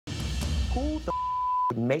who the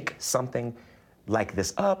would make something like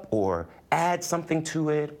this up or add something to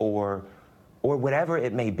it or whatever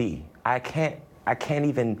it may be? I can't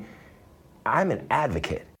even, I'm an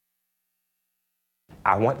advocate.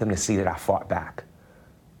 I want them to see that I fought back.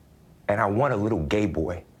 And I want a little gay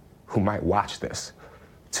boy who might watch this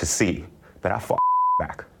to see that I fought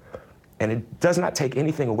back. And it does not take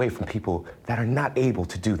anything away from people that are not able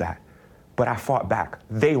to do that. But I fought back.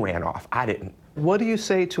 They ran off. I didn't. What do you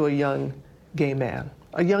say to a young gay man,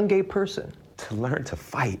 a young gay person? To learn to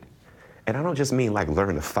fight. And I don't just mean like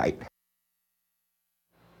learn to fight.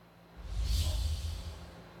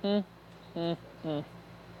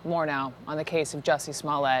 More now on the case of Jussie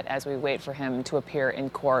Smollett as we wait for him to appear in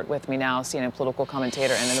court. With me now, CNN political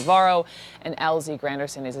commentator Ana Navarro, and LZ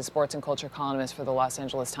Granderson is a sports and culture columnist for the Los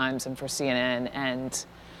Angeles Times and for CNN. And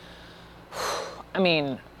I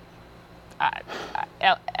mean,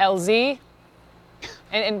 LZ.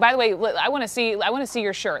 And by the way, I want to see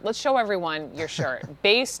your shirt. Let's show everyone your shirt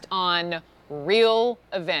based on real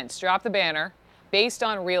events. Drop the banner. Based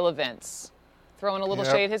on real events. Throwing a little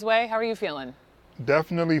shade his way. How are you feeling?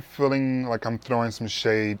 Definitely feeling like I'm throwing some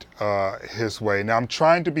shade his way. Now, I'm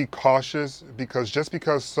trying to be cautious because just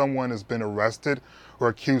because someone has been arrested or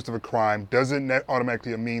accused of a crime doesn't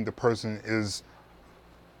automatically mean the person is,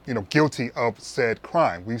 guilty of said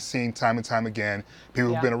crime. We've seen time and time again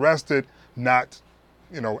people who've been arrested not,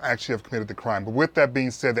 actually have committed the crime. But with that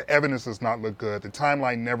being said, the evidence does not look good. The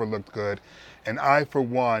timeline never looked good. And I, for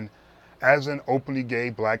one, as an openly gay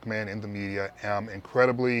black man in the media, am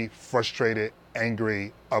incredibly frustrated,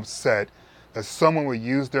 angry, upset that someone would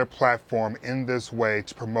use their platform in this way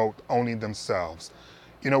to promote only themselves.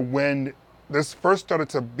 When this first started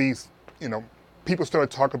to be, people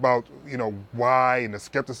started talking about, why and the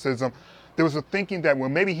skepticism, there was a thinking that, well,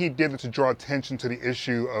 maybe he did it to draw attention to the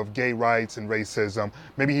issue of gay rights and racism.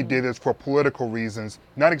 Maybe he did this for political reasons,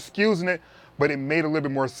 not excusing it, but it made a little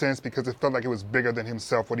bit more sense because it felt like it was bigger than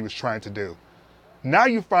himself, what he was trying to do. Now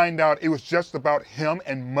you find out it was just about him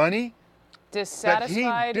and money.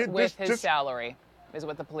 Dissatisfied with his salary, is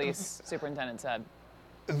what the police superintendent said.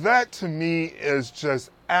 That to me is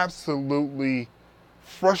just absolutely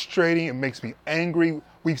frustrating. It makes me angry.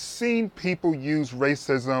 We've seen people use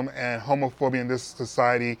racism and homophobia in this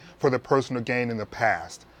society for their personal gain in the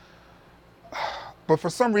past. But for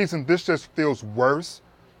some reason, this just feels worse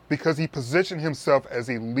because he positioned himself as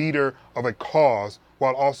a leader of a cause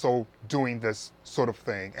while also doing this sort of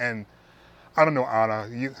thing. And I don't know, Ana,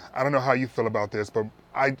 I don't know how you feel about this, but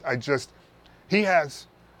he has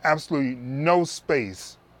absolutely no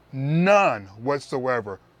space, none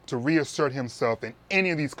whatsoever, to reassert himself in any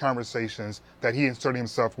of these conversations that he inserted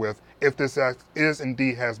himself with if this act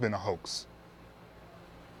indeed has been a hoax.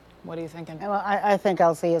 What are you thinking? Well, I think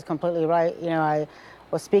LC is completely right. I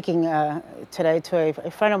was speaking today to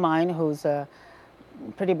a friend of mine who's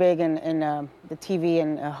pretty big in the TV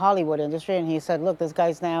and Hollywood industry, and he said, look, this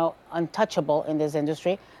guy's now untouchable in this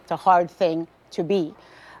industry. It's a hard thing to be.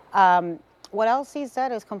 What LC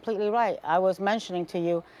said is completely right. I was mentioning to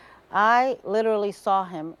you, I literally saw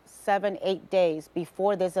him 7-8 days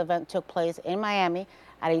before this event took place in Miami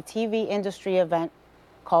at a TV industry event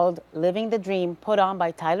called Living the Dream, put on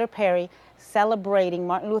by Tyler Perry, celebrating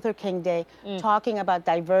Martin Luther King Day, talking about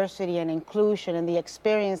diversity and inclusion and the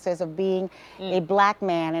experiences of being a black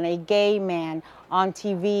man and a gay man on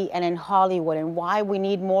TV and in Hollywood, and why we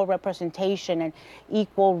need more representation and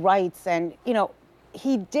equal rights. And,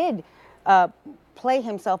 he did play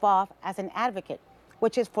himself off as an advocate,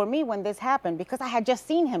 which is for me when this happened, because I had just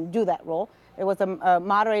seen him do that role. It was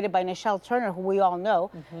moderated by Nichelle Turner, who we all know.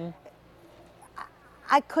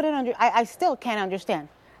 I still can't understand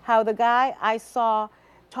how the guy I saw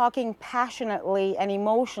talking passionately and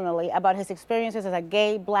emotionally about his experiences as a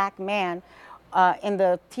gay black man in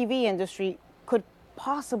the TV industry could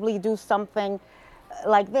possibly do something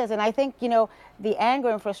like this. And I think, the anger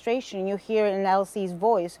and frustration you hear in LC's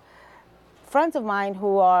voice, friends of mine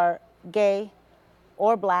who are gay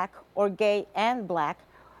or black or gay and black,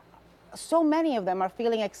 so many of them are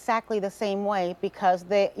feeling exactly the same way because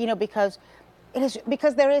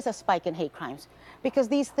because there is a spike in hate crimes, because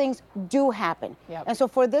these things do happen. And so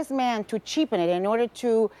for this man to cheapen it in order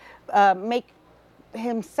to make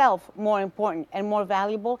himself more important and more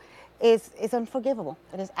valuable is unforgivable.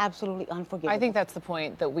 It is absolutely unforgivable. I think that's the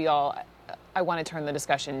point that I want to turn the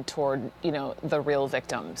discussion toward, the real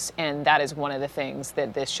victims. And that is one of the things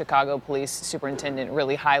that this Chicago police superintendent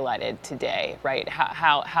really highlighted today, right?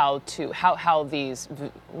 How these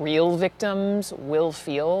real victims will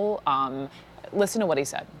feel. Listen to what he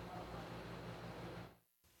said.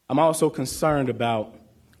 I'm also concerned about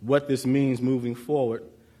what this means moving forward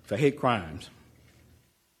for hate crimes.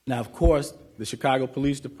 Now, of course, the Chicago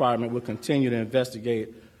Police Department will continue to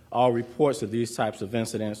investigate all reports of these types of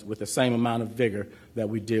incidents with the same amount of vigor that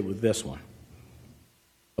we did with this one.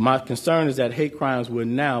 But my concern is that hate crimes will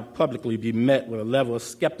now publicly be met with a level of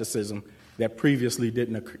skepticism that previously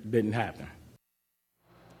didn't happen.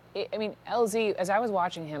 I mean, LZ, as I was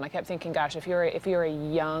watching him, I kept thinking, gosh, if you're a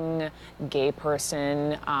young gay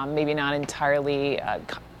person, maybe not entirely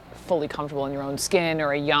fully comfortable in your own skin,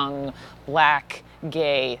 or a young black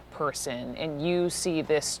gay person, and you see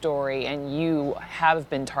this story and you have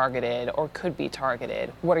been targeted or could be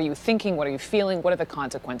targeted, what are you thinking? What are you feeling? What are the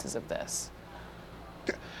consequences of this?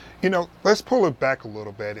 You know, let's pull it back a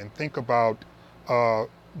little bit and think about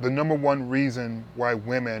the number one reason why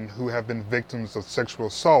women who have been victims of sexual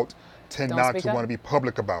assault tend not to want to be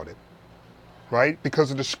public about it, right?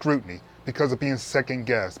 Because of the scrutiny, because of being second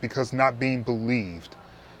guessed, because not being believed.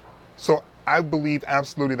 So I believe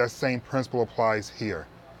absolutely that same principle applies here.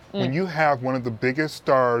 When you have one of the biggest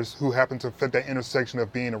stars who happen to fit that intersection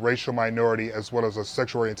of being a racial minority as well as a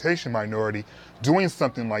sexual orientation minority doing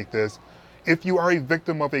something like this, if you are a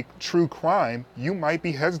victim of a true crime, you might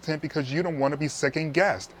be hesitant because you don't want to be second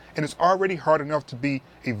guessed. And it's already hard enough to be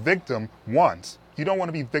a victim once. You don't want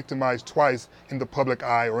to be victimized twice in the public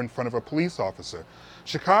eye or in front of a police officer.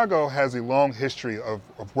 Chicago has a long history of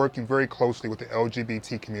working very closely with the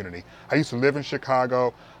LGBT community. I used to live in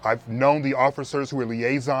Chicago. I've known the officers who were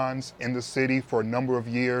liaisons in the city for a number of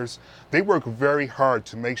years. They work very hard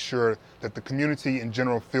to make sure that the community in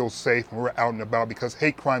general feels safe when we're out and about, because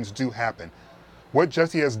hate crimes do happen. What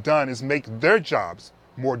Jesse has done is make their jobs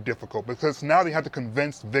more difficult, because now they have to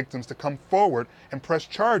convince victims to come forward and press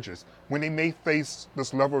charges when they may face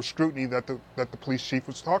this level of scrutiny that the police chief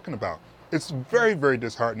was talking about. It's very, very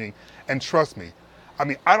disheartening. And trust me, I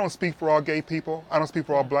mean, I don't speak for all gay people. I don't speak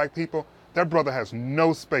for all black people. That brother has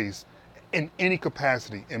no space in any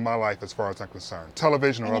capacity in my life as far as I'm concerned,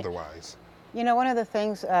 television or otherwise. You know, one of the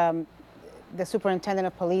things the superintendent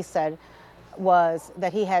of police said was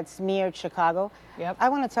that he had smeared Chicago. Yep. I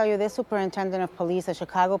want to tell you, this superintendent of police, the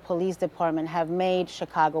Chicago Police Department, have made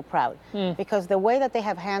Chicago proud. Because the way that they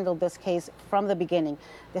have handled this case from the beginning,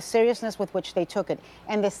 the seriousness with which they took it,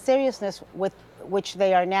 and the seriousness with which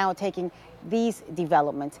they are now taking these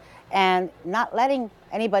developments and not letting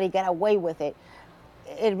anybody get away with it,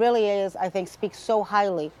 it really is, I think, speaks so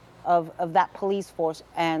highly of that police force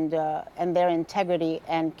and their integrity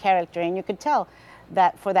and character. And you could tell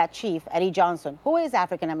that for that chief, Eddie Johnson, who is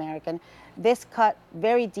African American, this cut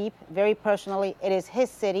very deep, very personally. It is his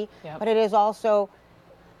city, but it is also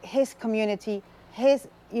his community, his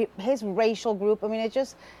racial group. I mean, it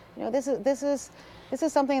just, you know, this is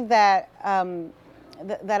something that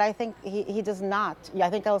that I think he does not. I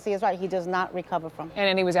think LC is right. He does not recover from.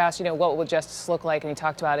 And he was asked, you know, what will justice look like? And he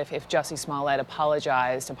talked about if Jussie Smollett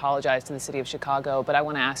apologized to the city of Chicago. But I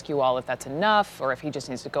want to ask you all if that's enough, or if he just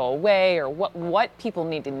needs to go away, or what people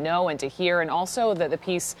need to know and to hear. And also the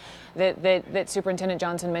piece that Superintendent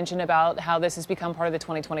Johnson mentioned about how this has become part of the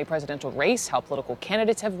 2020 presidential race, how political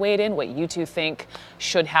candidates have weighed in, what you two think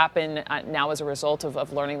should happen now as a result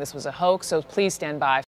of learning this was a hoax. So please stand by.